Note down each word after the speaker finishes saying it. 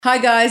Hi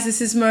guys,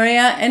 this is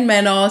Maria and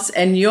Manos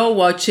and you're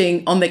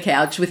watching On the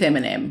Couch with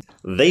M&M.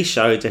 The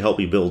show to help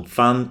you build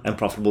fun and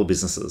profitable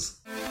businesses.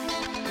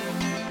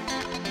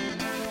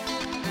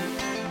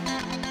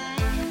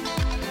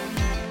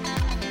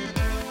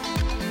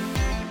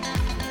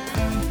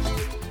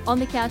 On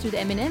the Couch with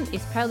M&M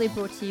is proudly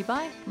brought to you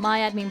by my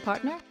admin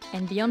partner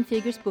and Beyond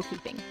Figures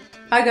Bookkeeping.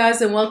 Hi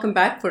guys and welcome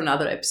back for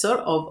another episode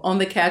of On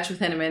the Couch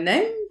with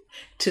M&M.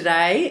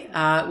 Today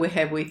we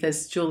have with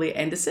us Julie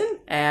Anderson,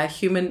 our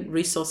Human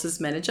Resources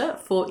Manager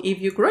for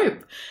eView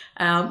Group.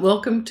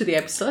 Welcome to the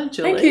episode,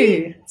 Julie. Thank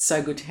you.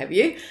 So good to have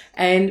you.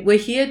 And we're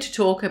here to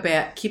talk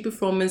about key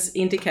performance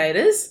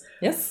indicators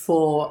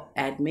for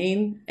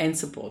admin and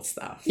support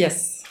staff.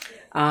 Yes.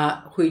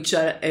 Which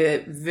are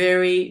a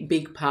very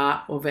big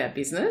part of our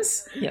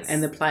business, Yes.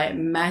 and they play a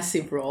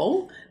massive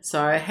role.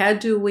 So how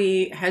do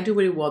we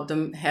reward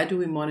them? How do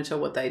we monitor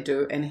what they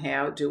do, and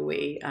how do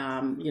we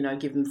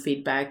give them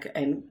feedback,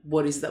 and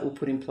what is that we'll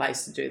put in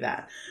place to do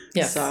that?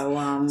 Yes.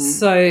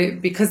 So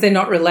because they're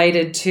not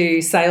related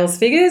to sales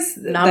figures,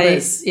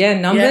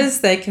 numbers,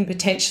 they can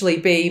potentially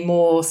be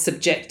more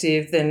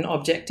subjective than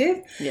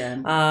objective.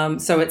 Yeah.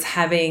 So it's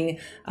having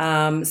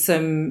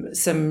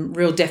some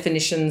real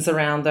definitions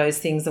around those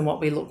things and what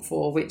we look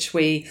for, which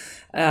we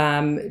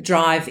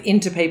drive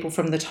into people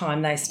from the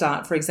time they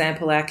start. For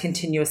example, our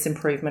continuous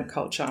improvement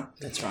culture.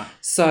 That's right.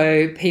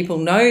 So people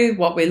know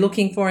what we're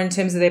looking for in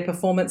terms of their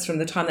performance from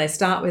the time they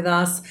start with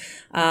us.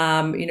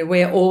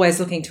 We're always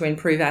looking to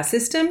improve our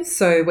systems,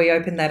 so we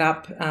open that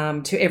up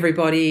to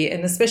everybody,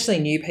 and especially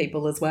new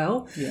people as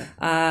well. Yeah.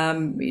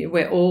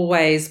 We're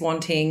always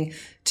wanting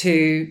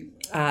to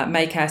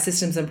make our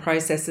systems and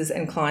processes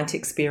and client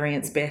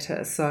experience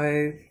better.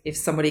 So if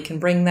somebody can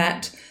bring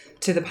that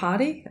to the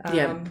party,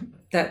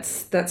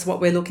 that's what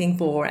we're looking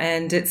for.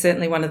 And it's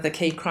certainly one of the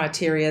key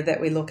criteria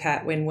that we look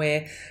at when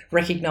we're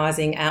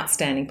recognising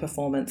outstanding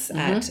performance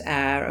at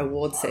our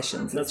award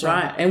sessions. That's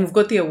right. And we've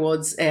got the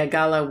awards, our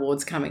Gala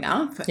Awards coming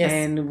up. Yes.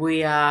 And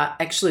we are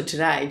actually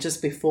today,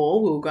 just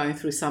before, we were going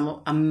through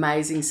some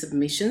amazing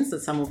submissions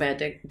that some of our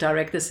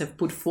directors have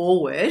put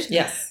forward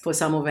for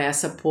some of our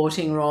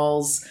supporting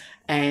roles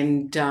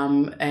and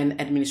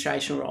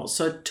administration roles.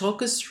 So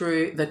talk us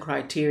through the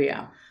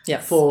criteria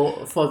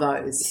for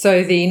those.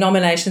 So the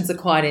nominations are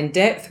quite in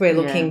depth. We're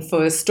looking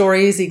for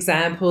stories,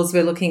 examples.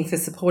 We're looking for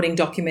supporting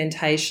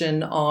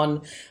documentation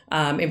on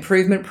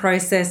improvement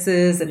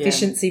processes,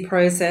 efficiency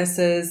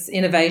processes,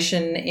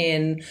 innovation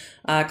in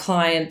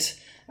client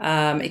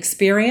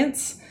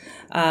experience.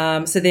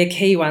 So they're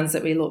key ones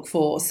that we look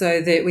for.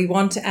 So that we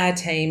want our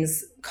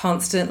teams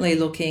constantly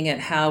looking at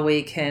how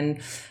we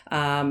can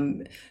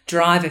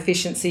drive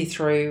efficiency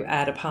through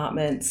our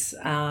departments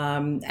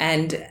and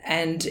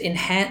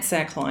enhance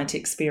our client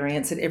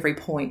experience at every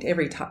point,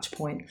 every touch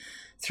point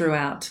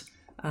throughout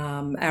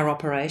our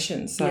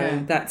operations.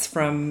 So that's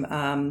from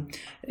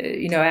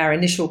our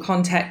initial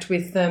contact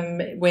with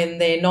them when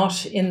they're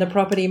not in the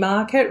property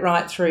market,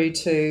 right through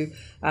to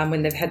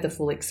when they've had the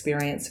full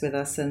experience with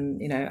us,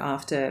 and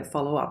after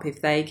follow up,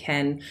 if they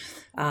can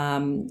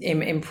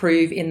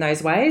improve in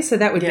those ways. So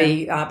that would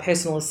be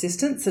personal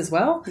assistance as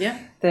well. Yeah,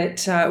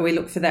 that we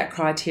look for that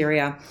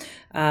criteria.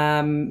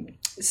 So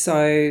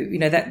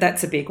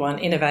that's a big one.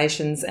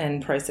 Innovations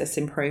and process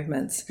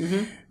improvements.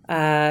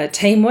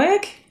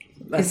 Teamwork.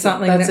 Is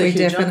something that we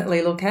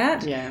definitely look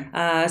at.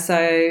 Yeah.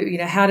 So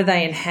how do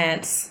they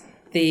enhance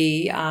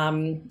the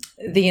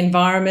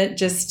environment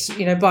just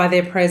by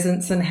their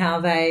presence, and how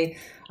they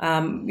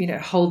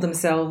hold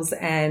themselves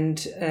and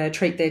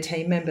treat their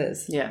team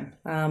members. Yeah.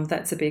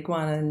 That's a big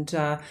one.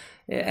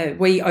 And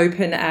we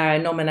open our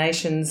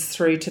nominations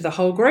through to the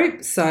whole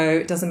group. So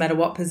it doesn't matter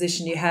what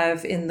position you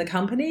have in the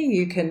company,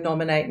 you can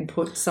nominate and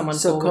put someone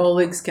forward. So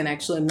colleagues can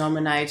actually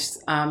nominate,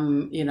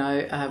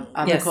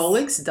 other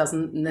colleagues. It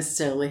doesn't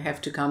necessarily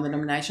have to come, the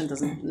nomination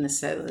doesn't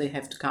necessarily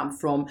have to come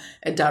from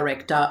a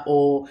director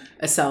or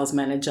a sales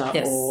manager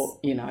or,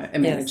 a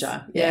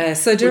manager. Yeah.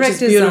 So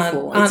directors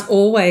aren't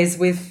always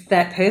with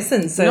that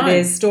person. So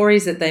there's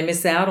stories that they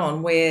miss out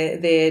on where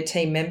their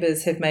team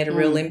members have made a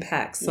real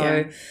impact.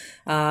 So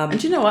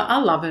and you know what? I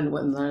love it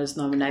when those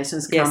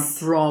nominations come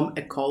from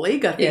a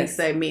colleague. I think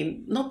they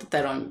mean, not that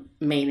they don't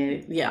mean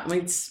it. Yeah, I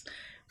mean, it's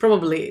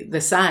probably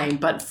the same.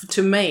 But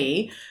to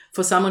me,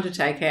 for someone to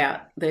take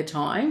out their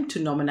time to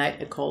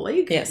nominate a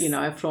colleague,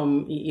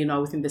 from,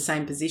 within the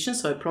same position,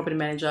 so a property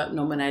manager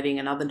nominating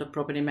another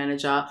property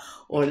manager,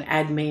 or an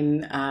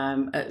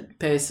admin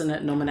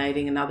person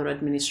nominating another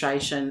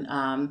administration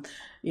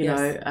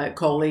a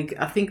colleague,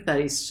 I think that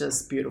is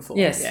just beautiful.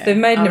 Yes, they've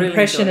made an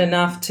impression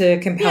enough to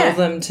compel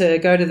them to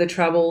go to the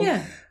trouble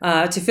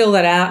to fill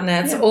that out and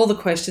answer all the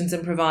questions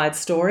and provide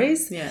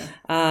stories.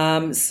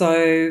 Yeah.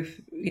 So,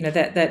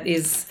 that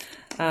is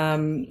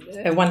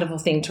a wonderful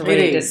thing to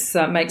read.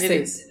 It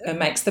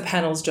makes the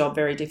panel's job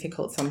very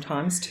difficult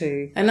sometimes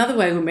too. Another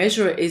way we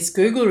measure it is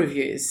Google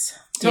reviews.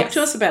 Talk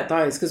to us about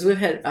those, because we've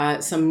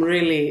had some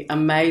really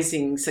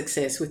amazing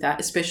success with that,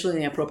 especially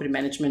in our property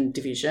management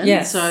division.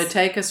 Yes. So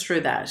take us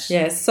through that.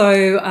 Yes.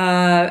 So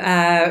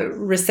our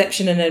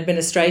reception and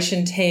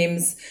administration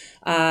teams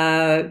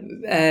our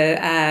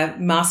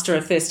master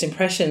of first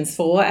impressions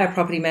for our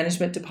property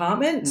management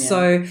department. Yeah.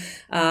 So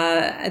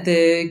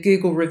the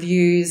Google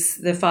reviews,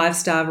 the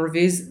 5-star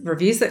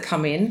reviews that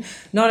come in,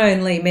 not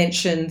only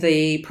mention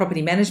the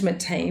property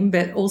management team,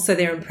 but also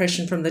their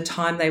impression from the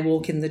time they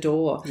walk in the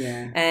door.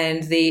 Yeah.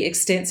 And the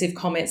extensive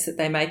comments that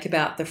they make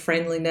about the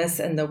friendliness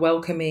and the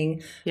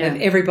welcoming of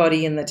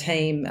everybody in the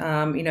team.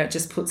 It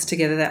just puts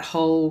together that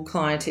whole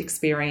client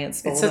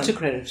experience for them. It's such a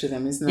credit to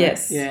them, isn't it?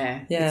 Yes.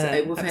 Yeah. We've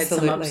absolutely. had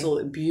some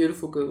absolutely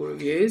beautiful Google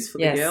reviews for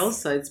the girls,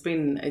 so it's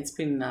been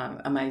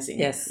amazing.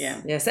 Yes. Yeah.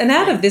 Yes. And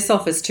out of this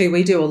office too,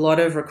 we do a lot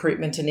of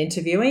recruitment and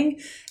interviewing,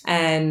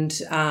 and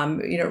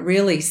it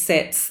really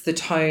sets the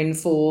tone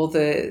for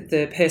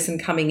the person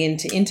coming in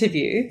to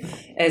interview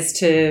as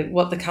to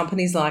what the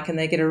company's like, and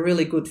they get a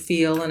really good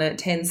feel, and it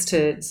tends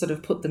to sort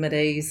of put them at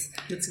ease.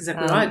 That's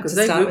exactly right, because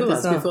they Google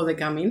us before they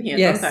come in here,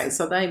 don't they?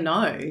 So they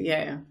know.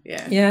 Yeah.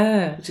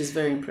 Which is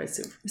very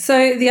impressive.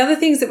 So the other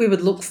things that we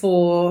would look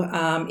for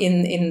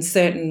in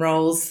certain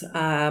roles,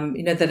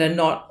 that are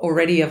not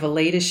already of a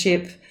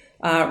leadership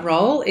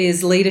role,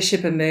 is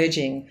leadership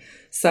emerging.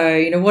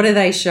 So, what are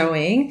they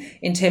showing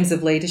in terms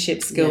of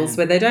leadership skills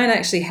where they don't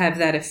actually have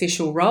that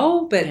official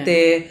role, but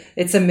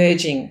it's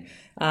emerging,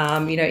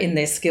 in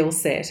their skill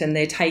set, and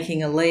they're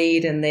taking a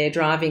lead and they're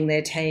driving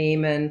their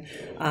team and,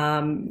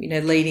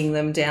 leading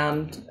them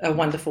down a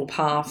wonderful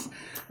path.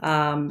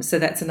 So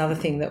that's another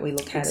thing that we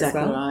look at as well.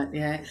 Exactly right,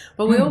 yeah.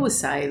 But we always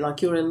say,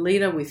 like, you're a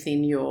leader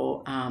within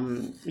your,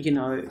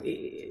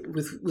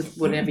 with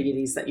whatever it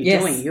is that you're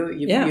doing.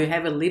 You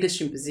have a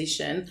leadership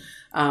position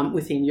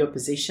within your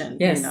position,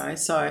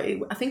 So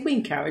I think we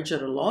encourage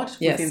it a lot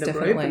within the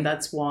group, and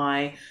that's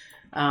why,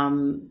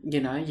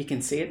 you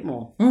can see it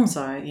more.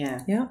 So,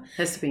 it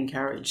has to be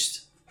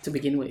encouraged to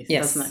begin with,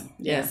 doesn't it?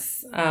 Yeah.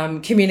 Yes.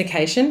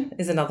 Communication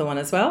is another one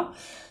as well.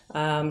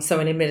 So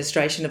in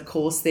administration, of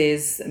course,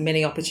 there's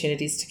many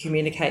opportunities to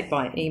communicate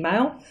by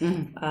email,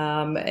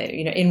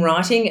 in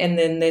writing, and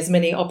then there's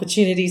many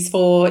opportunities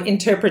for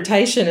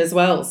interpretation as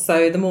well.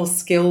 So the more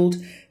skilled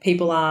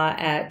people are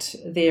at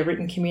their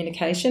written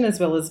communication as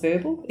well as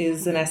verbal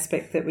is an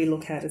aspect that we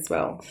look at as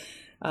well.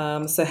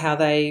 So how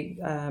they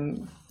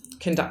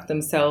conduct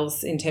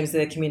themselves in terms of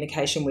their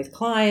communication with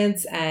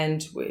clients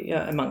and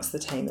amongst the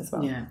team as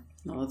well. Yeah,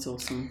 that's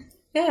awesome.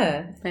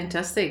 Yeah.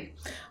 Fantastic.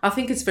 I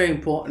think it's very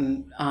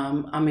important.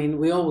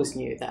 We always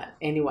knew that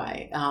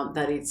anyway,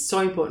 that it's so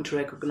important to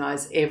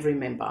recognise every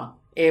member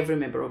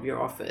of your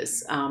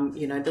office.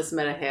 It doesn't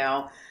matter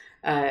how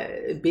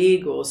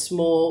big or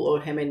small,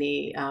 or how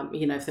many,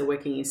 if they're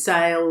working in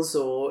sales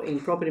or in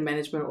property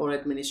management or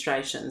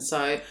administration.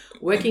 So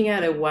working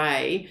out a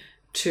way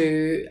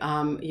to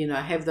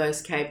have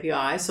those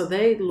KPIs, so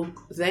they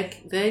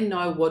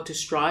know what to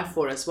strive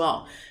for as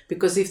well.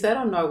 Because if they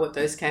don't know what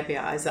those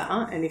KPIs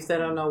are, and if they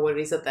don't know what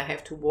it is that they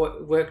have to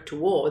work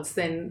towards,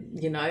 then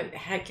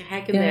how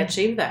can they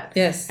achieve that?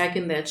 Yes. How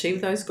can they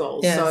achieve those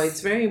goals? Yes. So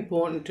it's very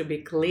important to be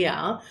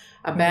clear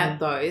about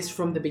those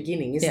from the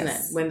beginning, isn't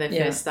it? When they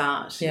first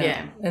start.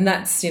 Yeah. And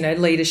that's,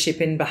 leadership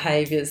in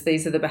behaviours.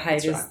 These are the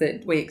behaviours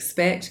that we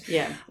expect.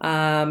 Yeah.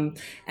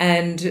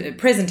 And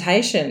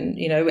presentation,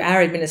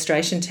 our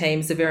administration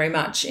teams are very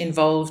much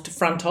involved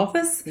front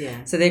office.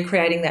 Yeah. So they're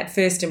creating that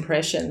first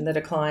impression that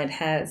a client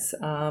has.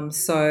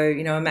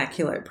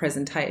 Immaculate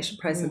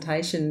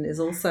presentation is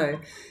also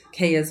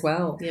key as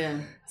well. Yeah.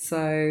 So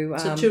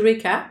to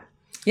recap.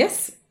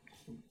 Yes.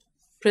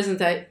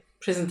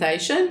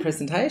 Presentation,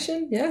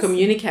 yes.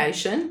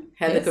 Communication,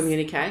 how they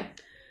communicate,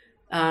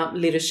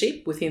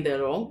 leadership within their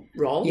role.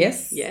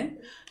 Yes. Yeah.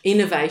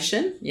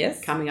 Innovation.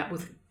 Yes. Coming up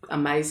with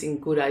amazing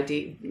good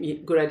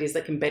ideas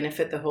that can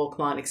benefit the whole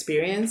client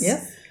experience.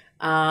 Yes.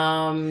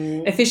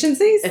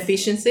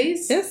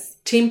 Efficiencies. Yes.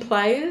 Team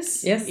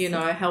players. Yes.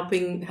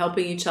 Helping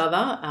each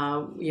other.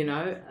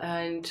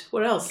 And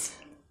what else?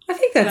 I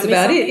think that's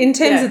about it. In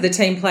terms of the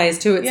team players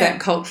too, it's that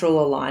cultural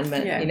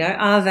alignment. Yeah.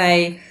 Are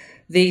they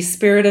the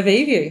spirit of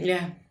eView?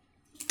 Yeah.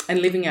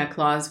 And living our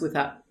clients with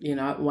that,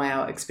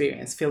 wow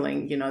experience,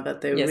 feeling,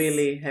 that they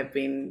really have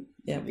been,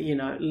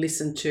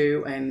 listened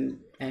to and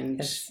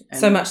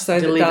so much so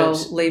delivered. That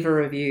they'll leave a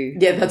review.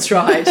 Yeah, that's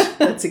right.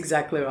 That's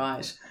exactly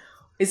right.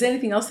 Is there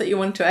anything else that you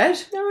want to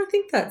add? No, I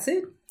think that's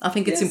it. I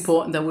think it's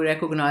important that we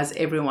recognise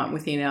everyone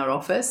within our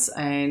office,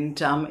 and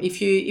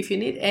if you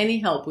need any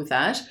help with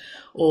that,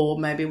 or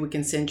maybe we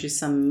can send you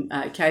some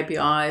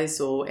KPIs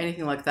or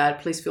anything like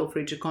that, please feel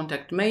free to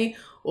contact me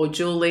or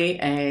Julie,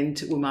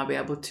 and we might be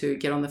able to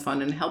get on the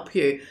phone and help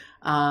you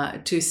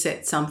to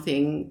set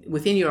something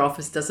within your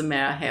office. Doesn't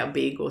matter how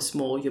big or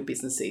small your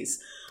business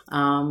is.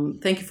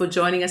 Thank you for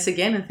joining us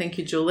again, and thank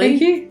you, Julie.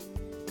 Thank you.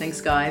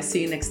 Thanks, guys.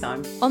 See you next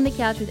time. On the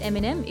Couch with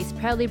M&M is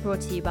proudly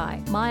brought to you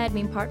by My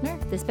Admin Partner,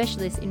 the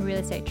specialist in real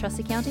estate trust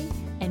accounting,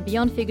 and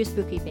Beyond Figures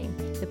Bookkeeping,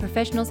 the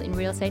professionals in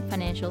real estate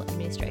financial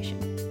administration.